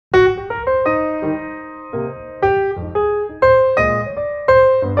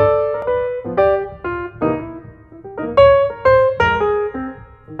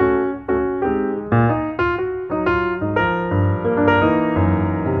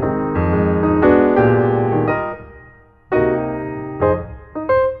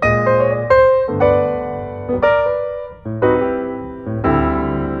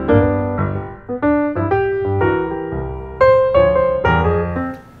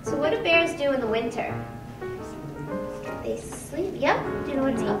do in the winter? They sleep, yep. Do you know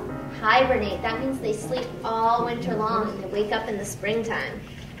what's called? Hibernate. That means they sleep all winter long and they wake up in the springtime.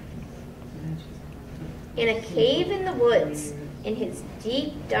 In a cave in the woods, in his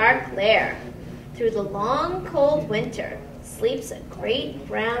deep, dark lair, through the long, cold winter, sleeps a great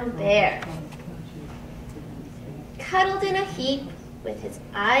brown bear. Cuddled in a heap, with his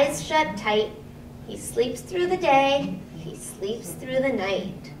eyes shut tight, he sleeps through the day, he sleeps through the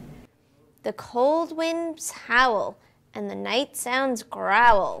night. The cold winds howl, and the night sounds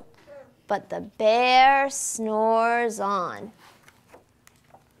growl, but the bear snores on.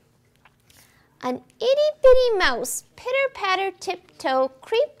 An itty-bitty mouse, pitter-patter, tiptoe,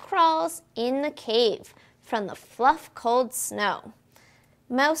 creep-crawls in the cave from the fluff-cold snow.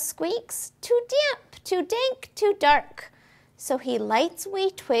 Mouse squeaks, too damp, too dank, too dark, so he lights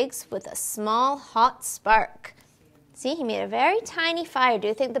wee twigs with a small hot spark. See, he made a very tiny fire. Do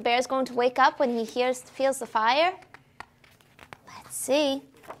you think the bear's going to wake up when he feels the fire? Let's see.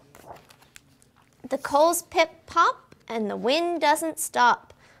 The coals pip-pop and the wind doesn't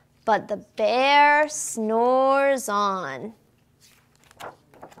stop, but the bear snores on.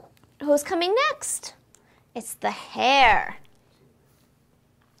 Who's coming next? It's the hare.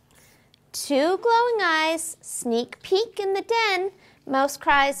 Two glowing eyes sneak peek in the den. Mouse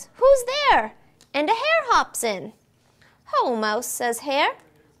cries, "Who's there?" And a hare hops in. "Ho, Mouse," says Hare,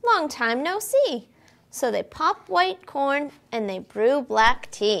 "long time no see." So they pop white corn and they brew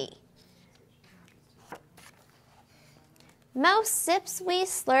black tea. Mouse sips wee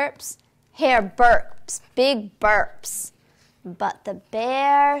slurps, Hare burps, big burps, but the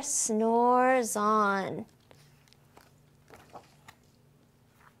bear snores on.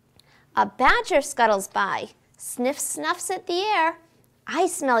 A badger scuttles by, sniffs, snuffs at the air. "I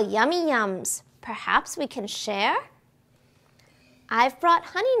smell yummy yums, perhaps we can share?" "I've brought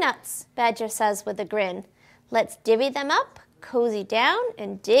honey nuts," Badger says with a grin. "Let's divvy them up, cozy down,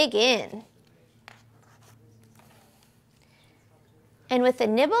 and dig in." And with a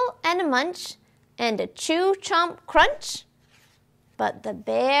nibble and a munch and a chew, chomp, crunch, but the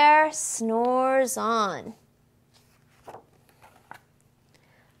bear snores on.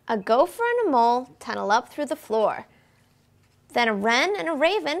 A gopher and a mole tunnel up through the floor. Then a wren and a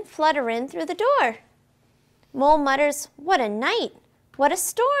raven flutter in through the door. Mole mutters, "What a night! What a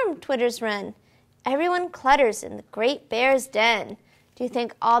storm!" twitters wren. Everyone clutters in the great bear's den. Do you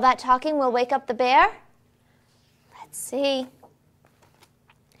think all that talking will wake up the bear? Let's see.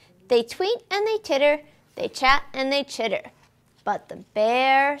 They tweet and they titter, they chat and they chitter, but the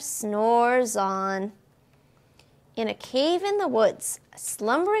bear snores on. In a cave in the woods, a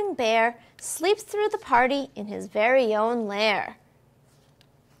slumbering bear sleeps through the party in his very own lair.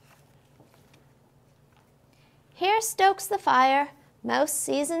 Hare stokes the fire, Mouse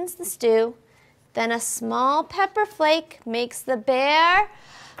seasons the stew, then a small pepper flake makes the bear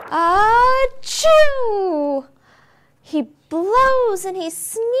achoo! He blows and he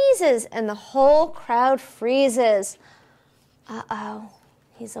sneezes and the whole crowd freezes. Uh-oh,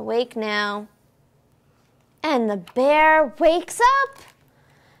 he's awake now. And the bear wakes up.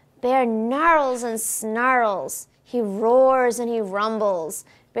 Bear gnarls and snarls. He roars and he rumbles.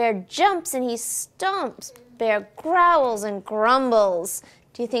 Bear jumps and he stomps. Bear growls and grumbles.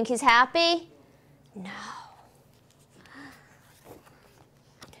 Do you think he's happy? No.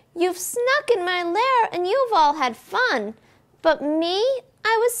 "You've snuck in my lair and you've all had fun, but me,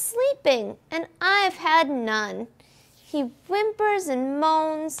 I was sleeping and I've had none." He whimpers and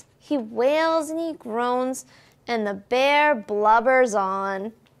moans, he wails and he groans, and the bear blubbers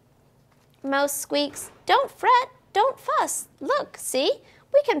on. Mouse squeaks, "Don't fret, don't fuss, look, see,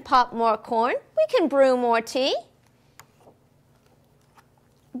 we can pop more corn, we can brew more tea."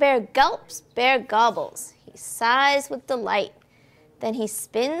 Bear gulps, bear gobbles, he sighs with delight. Then he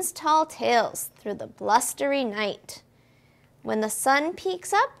spins tall tales through the blustery night. When the sun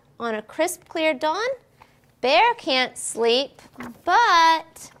peeks up on a crisp, clear dawn, Bear can't sleep,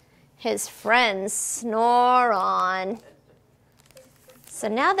 but his friends snore on. So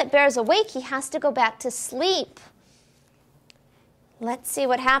now that Bear's awake, he has to go back to sleep. Let's see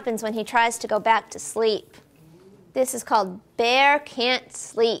what happens when he tries to go back to sleep. This is called Bear Can't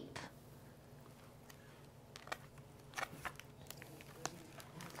Sleep.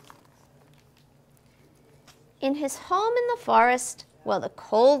 In his home in the forest, while the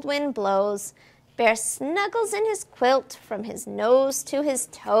cold wind blows, Bear snuggles in his quilt from his nose to his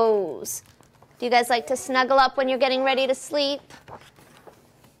toes. Do you guys like to snuggle up when you're getting ready to sleep?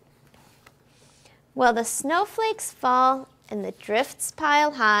 Well, the snowflakes fall and the drifts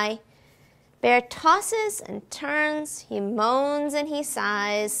pile high. Bear tosses and turns, he moans and he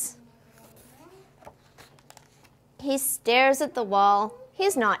sighs. He stares at the wall.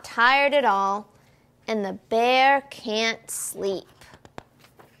 He's not tired at all. And the bear can't sleep.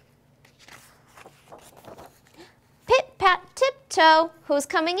 Pit-pat, tiptoe, who's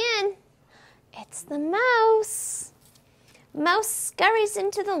coming in? It's the mouse. Mouse scurries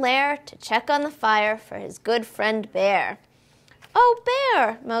into the lair to check on the fire for his good friend Bear. "Oh,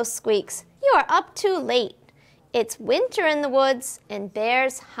 Bear," Mouse squeaks, "you are up too late. It's winter in the woods and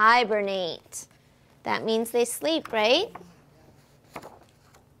bears hibernate." That means they sleep, right?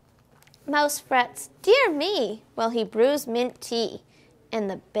 Mouse frets, "Dear me," while he brews mint tea, and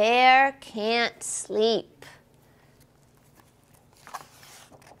the bear can't sleep.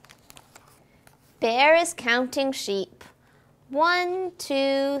 Bear is counting sheep. 1,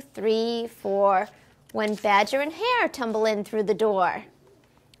 2, 3, 4, when Badger and Hare tumble in through the door.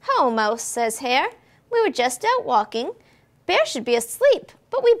 "Ho, Mouse," says Hare, "we were just out walking. Bear should be asleep,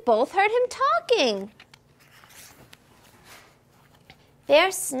 but we both heard him talking."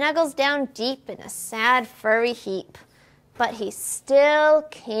 Bear snuggles down deep in a sad furry heap, but he still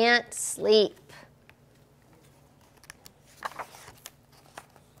can't sleep.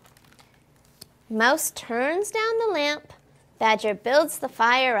 Mouse turns down the lamp. Badger builds the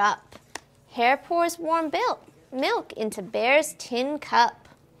fire up. Hare pours warm milk into Bear's tin cup.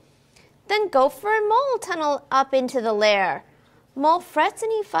 Then Gopher and Mole tunnel up into the lair. Mole frets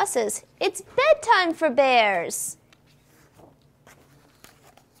and he fusses. It's bedtime for bears.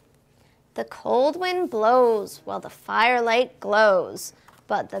 The cold wind blows while the firelight glows,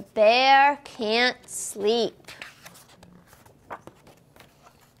 but the bear can't sleep.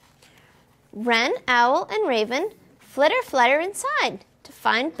 Wren, Owl, and Raven flutter inside to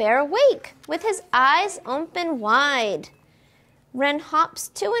find Bear awake with his eyes open wide. Wren hops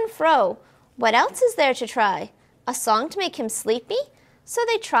to and fro. What else is there to try? A song to make him sleepy? So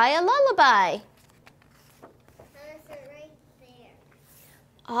they try a lullaby. Right there.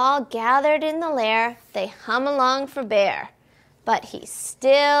 All gathered in the lair, they hum along for Bear, but he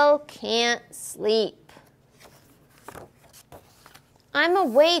still can't sleep. "I'm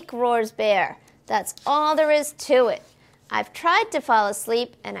awake," roars Bear. "That's all there is to it. I've tried to fall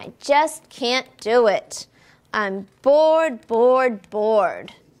asleep and I just can't do it. I'm bored, bored,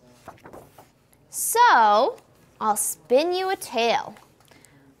 bored. So, I'll spin you a tale.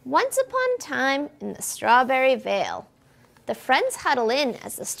 Once upon a time in the strawberry vale, the friends huddle in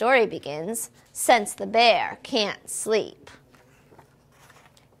as the story begins, since the bear can't sleep.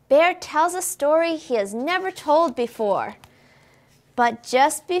 Bear tells a story he has never told before. But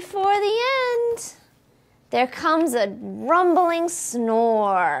just before the end, there comes a rumbling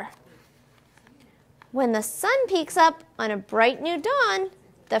snore. When the sun peeks up on a bright new dawn,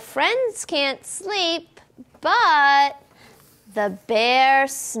 the friends can't sleep, but the bear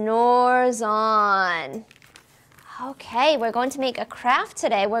snores on. Okay, we're going to make a craft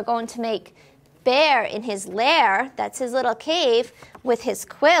today. We're going to make Bear in his lair, that's his little cave, with his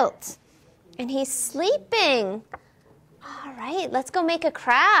quilt. And he's sleeping. All right, let's go make a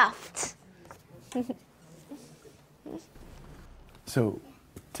craft. So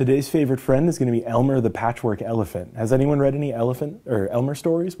today's favorite friend is going to be Elmer the patchwork elephant. Has anyone read any elephant or Elmer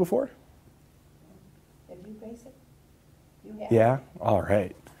stories before? Have you, Grayson? You have? Yeah? All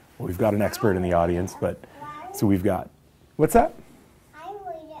right. Well, we've got an expert in the audience, but so we've got, what's that? I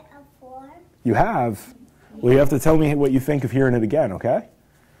read it before. You have? Well, you have to tell me what you think of hearing it again, okay?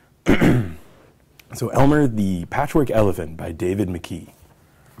 So Elmer the Patchwork Elephant by David McKee.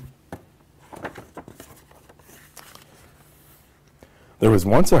 There was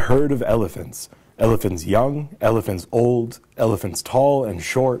once a herd of elephants. Elephants young, elephants old, elephants tall and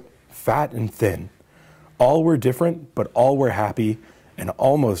short, fat and thin. All were different, but all were happy, and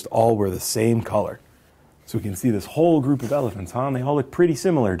almost all were the same color. So we can see this whole group of elephants, huh? And they all look pretty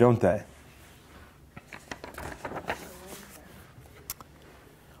similar, don't they?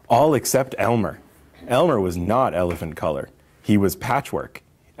 All except Elmer. Elmer was not elephant color. He was patchwork.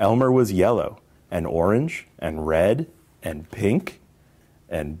 Elmer was yellow, and orange, and red, and pink,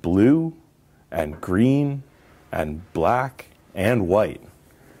 and blue, and green, and black, and white.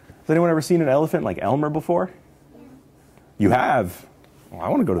 Has anyone ever seen an elephant like Elmer before? Yeah. You have? Well, I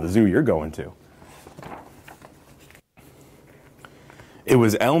want to go to the zoo you're going to. It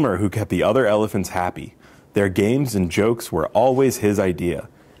was Elmer who kept the other elephants happy. Their games and jokes were always his idea.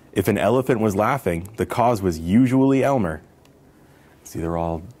 If an elephant was laughing, the cause was usually Elmer. See, they're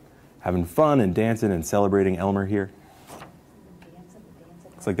all having fun and dancing and celebrating Elmer here.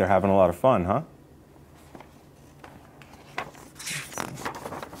 Looks like they're having a lot of fun, huh?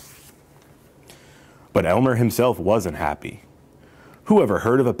 But Elmer himself wasn't happy. Who ever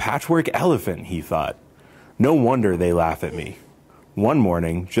heard of a patchwork elephant, he thought. No wonder they laugh at me. One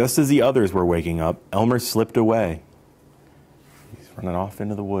morning, just as the others were waking up, Elmer slipped away. He's running off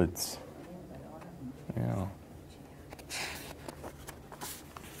into the woods. Yeah.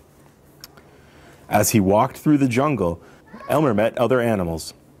 As he walked through the jungle, Elmer met other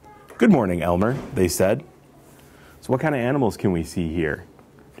animals. "Good morning, Elmer," they said. So what kind of animals can we see here?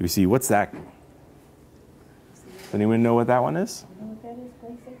 Do we see, what's that? Does anyone know what that one is? You know what that is,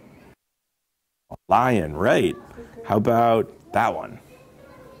 Gracie? A lion, right. How about that one?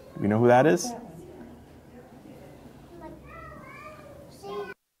 Do you know who that is?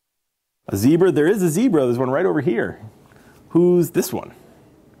 A zebra? There is a zebra. There's one right over here. Who's this one?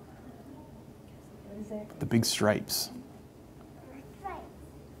 What is that? The big stripes.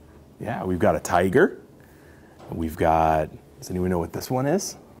 Yeah, we've got a tiger. We've got, does anyone know what this one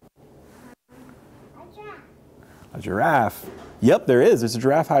is? A giraffe. Yep, there is. There's a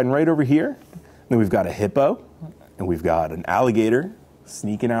giraffe hiding right over here. Then we've got a hippo. And we've got an alligator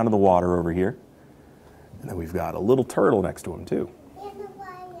sneaking out of the water over here. And then we've got a little turtle next to him, too. And a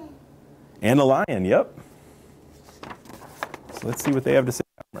lion. And a lion, yep. So let's see what they have to say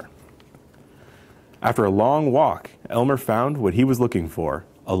about Elmer. After a long walk, Elmer found what he was looking for,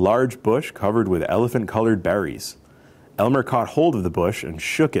 a large bush covered with elephant-colored berries. Elmer caught hold of the bush and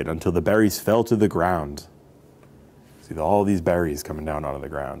shook it until the berries fell to the ground. See all these berries coming down onto the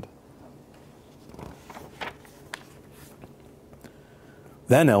ground.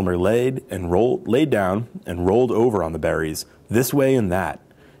 Then Elmer laid down and rolled over on the berries, this way and that.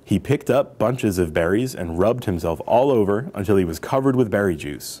 He picked up bunches of berries and rubbed himself all over until he was covered with berry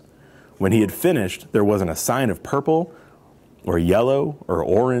juice. When he had finished, there wasn't a sign of purple or yellow or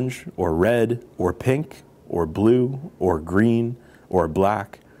orange or red or pink or blue or green or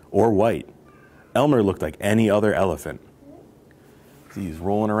black or white. Elmer looked like any other elephant. He's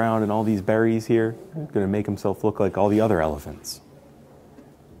rolling around in all these berries here. He's going to make himself look like all the other elephants.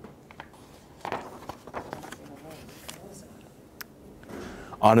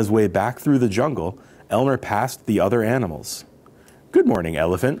 On his way back through the jungle, Elmer passed the other animals. "Good morning,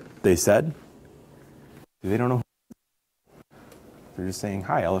 elephant," they said. They don't know. They're just saying,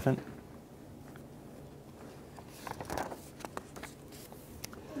 "Hi, elephant."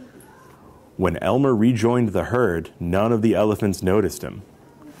 When Elmer rejoined the herd, none of the elephants noticed him.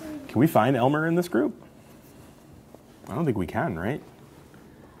 Can we find Elmer in this group? I don't think we can, right?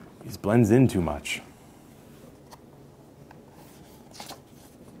 He blends in too much.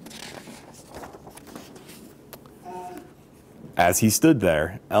 As he stood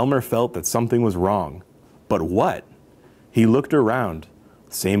there, Elmer felt that something was wrong. But what? He looked around.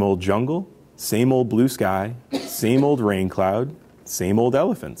 Same old jungle, same old blue sky, same old rain cloud, same old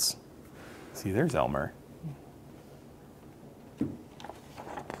elephants. See, there's Elmer.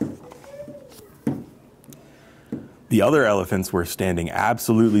 The other elephants were standing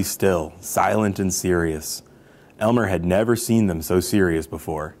absolutely still, silent and serious. Elmer had never seen them so serious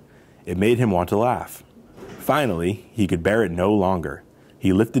before. It made him want to laugh. Finally, he could bear it no longer.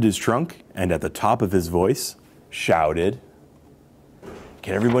 He lifted his trunk and at the top of his voice, shouted.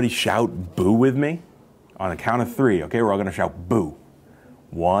 Can everybody shout boo with me? On a count of 3, okay? We're all gonna shout boo.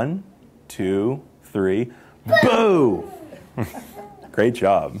 1, 2, 3, boo! Great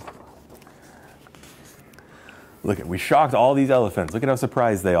job. Look, we shocked all these elephants. Look at how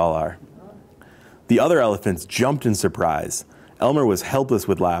surprised they all are. The other elephants jumped in surprise. Elmer was helpless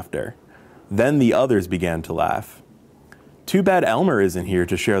with laughter. Then the others began to laugh. Too bad Elmer isn't here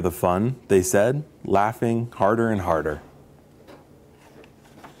to share the fun, they said, laughing harder and harder.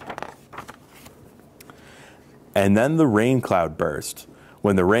 And then the rain cloud burst.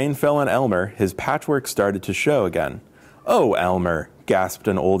 When the rain fell on Elmer, his patchwork started to show again. "Oh, Elmer," gasped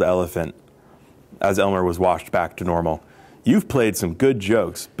an old elephant, as Elmer was washed back to normal. "You've played some good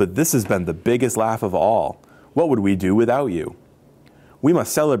jokes, but this has been the biggest laugh of all. What would we do without you?" "We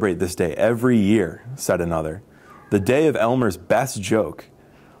must celebrate this day every year," said another. "The day of Elmer's best joke.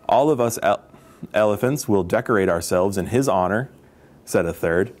 All of us elephants will decorate ourselves in his honor," said a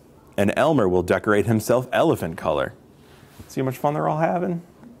third. "And Elmer will decorate himself elephant color." See how much fun they're all having?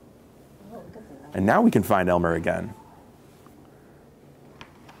 And now we can find Elmer again.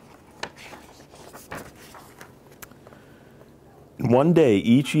 One day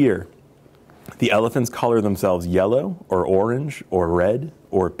each year, the elephants color themselves yellow or orange or red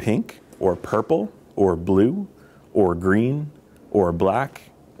or pink or purple or blue or green or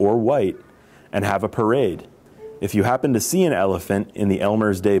black or white and have a parade. If you happen to see an elephant in the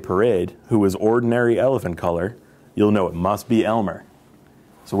Elmer's Day parade who is ordinary elephant color, you'll know it must be Elmer.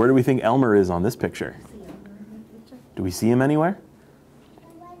 So where do we think Elmer is on this picture? Do we see him anywhere?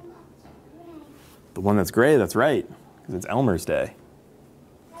 The The one that's gray, that's right, because it's Elmer's day.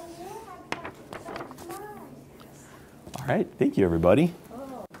 All right, thank you, everybody.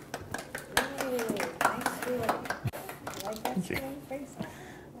 Oh, yay, nice story. Like that story?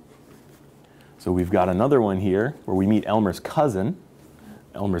 So we've got another one here where we meet Elmer's cousin.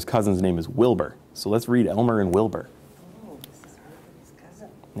 Elmer's cousin's name is Wilbur. So let's read Elmer and Wilbur. Oh, this is Wilbur's cousin.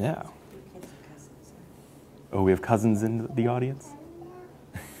 Yeah. Your kids are cousins, huh? Oh, we have cousins in the audience?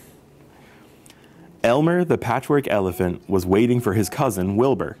 Elmer, the patchwork elephant, was waiting for his cousin,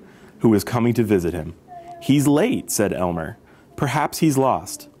 Wilbur, who was coming to visit him. "He's late," said Elmer. "Perhaps he's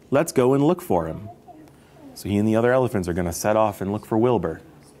lost. Let's go and look for him." So he and the other elephants are going to set off and look for Wilbur.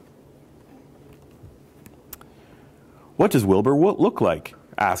 "What does Wilbur look like?"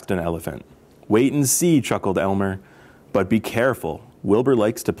 asked an elephant. "Wait and see," chuckled Elmer. "But be careful. Wilbur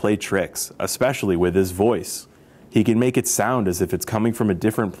likes to play tricks, especially with his voice. He can make it sound as if it's coming from a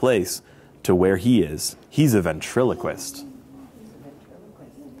different place to where he is. He's a ventriloquist."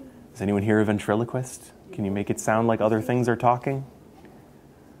 Is anyone here a ventriloquist? Can you make it sound like other things are talking?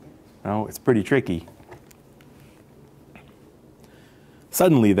 No, it's pretty tricky.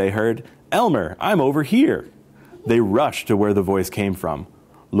 Suddenly they heard, "Elmer, I'm over here." They rushed to where the voice came from.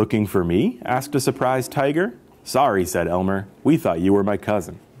 "Looking for me?" asked a surprised tiger. "Sorry," said Elmer. "We thought you were my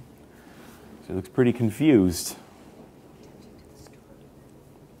cousin." She looks pretty confused.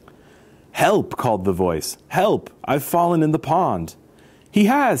 "Help," called the voice. "Help, I've fallen in the pond." He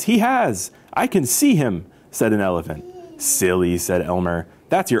has, I can see him," said an elephant. "Silly," said Elmer.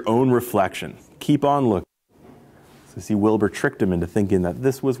 "That's your own reflection. Keep on looking." So see, Wilbur tricked him into thinking that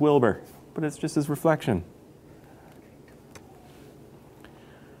this was Wilbur, but it's just his reflection.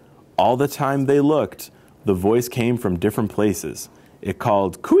 All the time they looked, the voice came from different places. It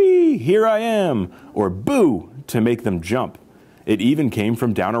called, "Kwee, here I am," or "Boo," to make them jump. It even came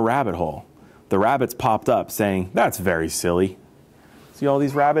from down a rabbit hole. The rabbits popped up, saying, "That's very silly." See all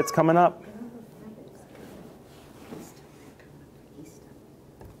these rabbits coming up?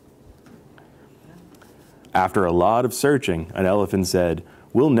 After a lot of searching, an elephant said,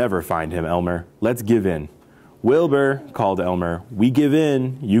 "We'll never find him, Elmer. Let's give in." "Wilbur," called Elmer, "we give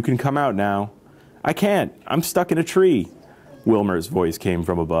in. You can come out now." "I can't. I'm stuck in a tree," Wilmer's voice came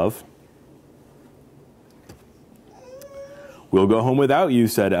from above. "We'll go home without you,"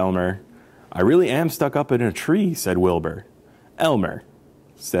 said Elmer. "I really am stuck up in a tree," said Wilbur. "Elmer,"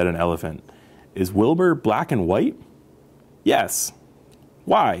 said an elephant, "is Wilbur black and white?" "Yes."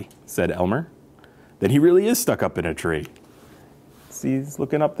 "Why?" said Elmer. "Then he really is stuck up in a tree." See, he's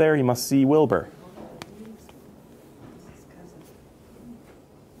looking up there. He must see Wilbur.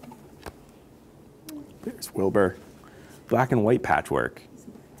 There's Wilbur. Black and white patchwork.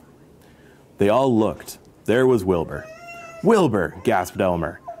 They all looked. There was Wilbur. "Wilbur," gasped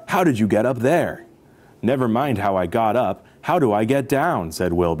Elmer. "How did you get up there?" "Never mind how I got up. How do I get down?"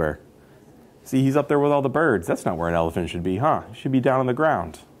 said Wilbur. See, he's up there with all the birds. That's not where an elephant should be, huh? He should be down on the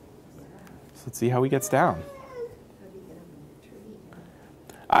ground. So let's see how he gets down.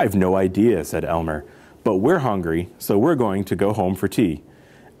 "I've no idea," said Elmer. "But we're hungry, so we're going to go home for tea.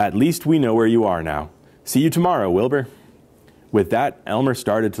 At least we know where you are now. See you tomorrow, Wilbur." With that, Elmer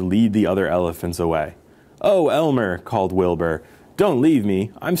started to lead the other elephants away. "Oh, Elmer," called Wilbur, "don't leave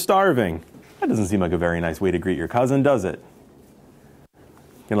me. I'm starving." That doesn't seem like a very nice way to greet your cousin, does it?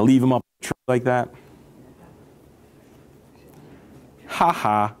 Gonna leave him up a tree like that? "Ha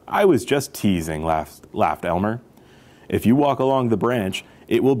ha, I was just teasing," laughed Elmer. "If you walk along the branch,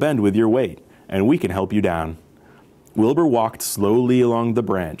 it will bend with your weight, and we can help you down." Wilbur walked slowly along the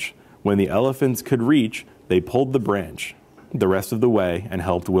branch. When the elephants could reach, they pulled the branch the rest of the way and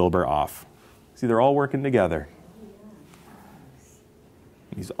helped Wilbur off. See, they're all working together.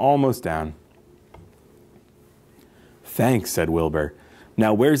 He's almost down. "Thanks," said Wilbur.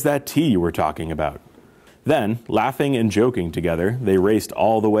 "Now where's that tea you were talking about?" Then, laughing and joking together, they raced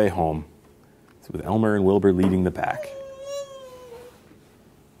all the way home. So with Elmer and Wilbur leading the pack.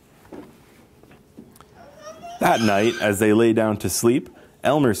 That night, as they lay down to sleep,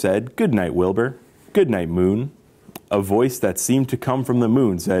 Elmer said, "Good night, Wilbur. Good night, Moon." A voice that seemed to come from the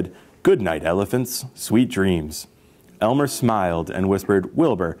moon said, "Good night, elephants. Sweet dreams." Elmer smiled and whispered,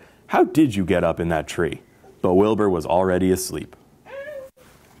 "Wilbur, how did you get up in that tree?" But Wilbur was already asleep.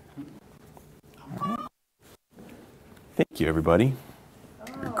 All right. Thank you, everybody.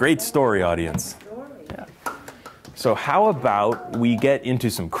 You're a great story audience. Yeah. So how about we get into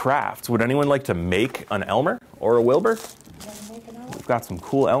some crafts? Would anyone like to make an Elmer or a Wilbur? We've got some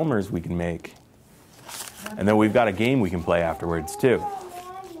cool Elmers we can make. And then we've got a game we can play afterwards, too.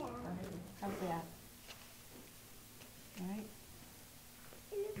 How's that? All right.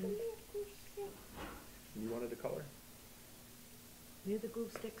 Where are the glue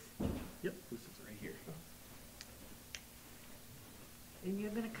sticks? Yep, this is right here. And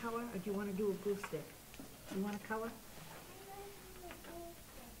you're gonna color, or do you wanna do a glue stick? You wanna color?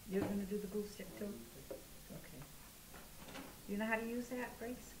 You're gonna do the glue stick too? Okay. You know how to use that,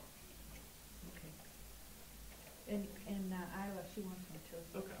 Grace? Okay. And Isla, she wants one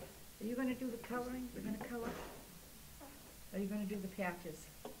too. Okay. Are you gonna do the coloring? You're gonna color? Or are you gonna do the patches?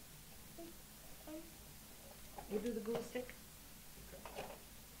 You do the glue stick?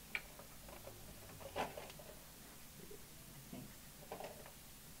 Thanks.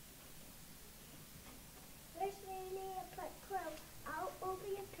 First we need to put glue all over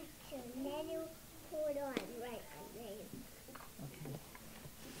your picture, and then you hold on right on there. Okay.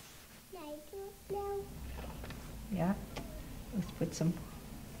 Now you do it now. Yeah. Let's put some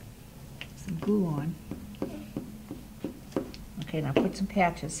glue on. Okay, now put some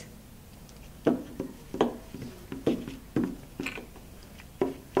patches.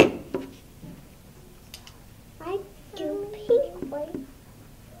 I do pink one.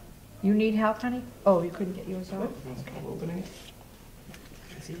 You need help, honey? Oh, you couldn't get yours off? Okay. Opening it.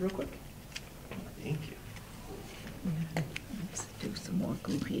 Can I see real quick? Thank you. Yeah. Let's do some more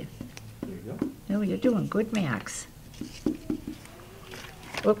glue here. There you go. No, you're doing good, Max.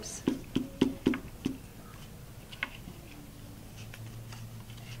 Oops.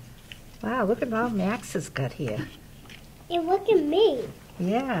 Wow, look at all Max has got here. And look at me.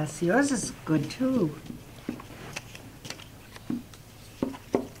 Yes, yours is good too.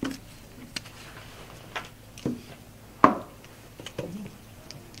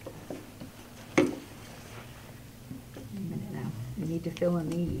 Wait a minute now. We need to fill in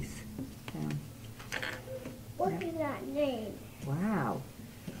these. Look at that name. Wow,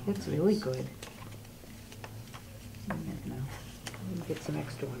 that's really good. Wait a minute now. Let me get some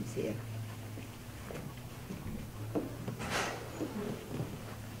extra ones here.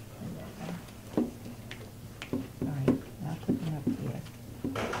 All right, now put them up here.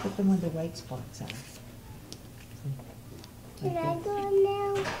 Put them where the right spots are. Can I Like go this.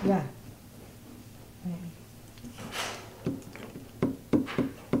 now? Yeah. Yeah,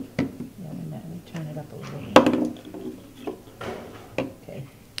 wait a minute, let me turn it up a little bit. Okay.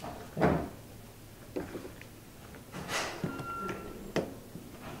 Good.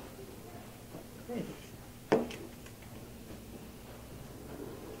 Good.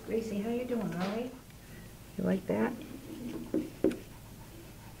 Gracie, how you doing, all right? You like that?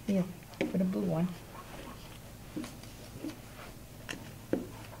 Here, put a blue one.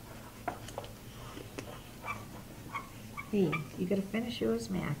 Hey, you gotta finish yours,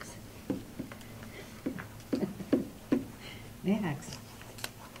 Max. Max.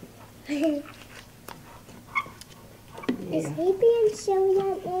 Is Yeah. he being silly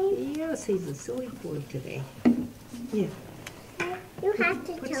that name? Yes, he's a silly boy today. Yeah, You have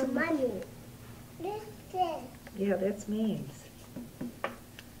to Put tell some- Mommy. This is. yeah, that's Max.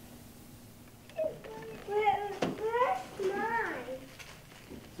 Where's mine?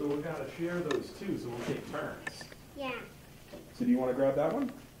 So we gotta share those too, so we'll take turns. Yeah. So do you want to grab that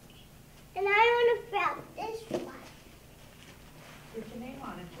one? And I want to grab this one. Put your name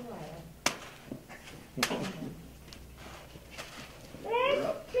on it too, Isla. There's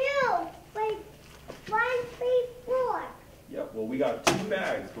two. Wait, 1, 3, 4. Yep. Well, we got 2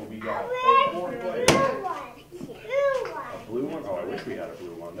 bags, but we got Where's 4 the players. blue one? Blue A one. blue one? Oh, I wish we had a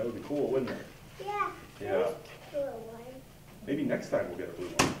blue one. That would be cool, wouldn't it? Yeah. Yeah. Blue one. Maybe next time we'll get a blue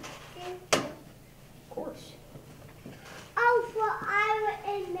one. Of course. Oh, for Ira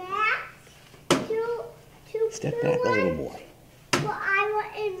and Max. Two Step blue back a little ones. more. For Ira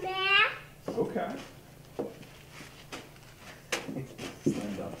and Max. Okay.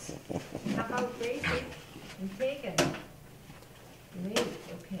 Stand up. How about Gracie? You take it. Great,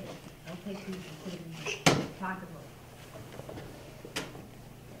 okay. I'll take these and put them in the pocketbook.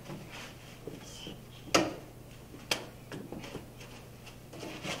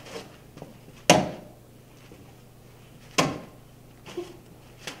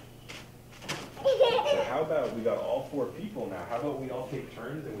 So how about we got all 4 people now? How about we all take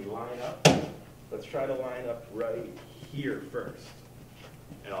turns and we line up? Let's try to line up right here first.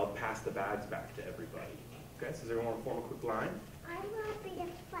 And I'll pass the bags back to everybody. Okay, so does everyone want to form a quick line? I want to be the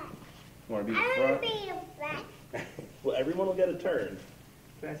front. You want to be I the want front? to be the front. Well, everyone will get a turn.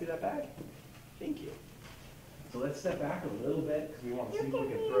 Can I see that bag? Thank you. So let's step back a little bit because we want to see if we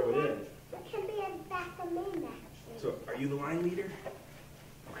can throw it in. You can be in back of me, Max. So are you the line leader?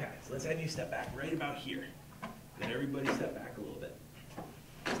 Okay, so let's have you step back right about here. Then everybody step back a little bit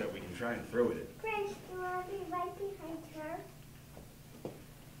so that we can try and throw it in. Grace, do you want to be right behind her?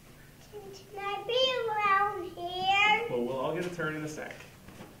 Can I be around here? Well, we'll all get get a turn in a sec.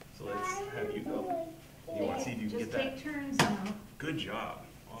 So let's have you go. You want to see if you can Just get that? take turns now. Good job.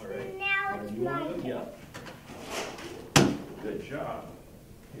 All right. Now it's You want my to go? turn. Yep. Good job.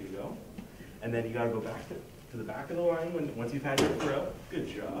 Here you go. And then you got to go back to the back of the line once you've had your throw. Good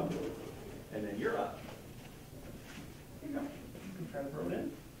job. And then you're up. Here you go. You can try to throw it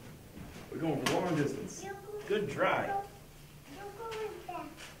in. We're going for long distance. Good try. You're going back.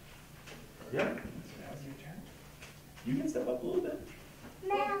 Yeah. Now's your turn. You can step up a little bit.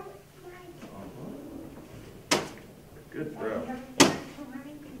 Now it's my turn. Good throw. You have a turn,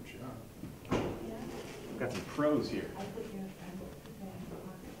 honey? Good job. We've got some pros here. I put your, I put that in the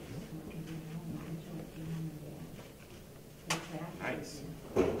pocket. You can do it home and show it to mom and dad. What's that? Nice.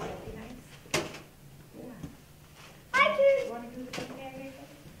 That'd be nice. Yeah. I You do. wanna do the big bag again?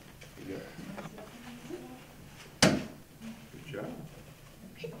 Good job.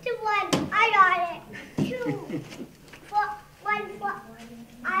 It's the one. I got it. Two. One for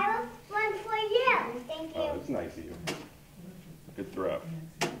Ira, one for you. Thank Oh, you. that's nice of you. Good throw. Yeah.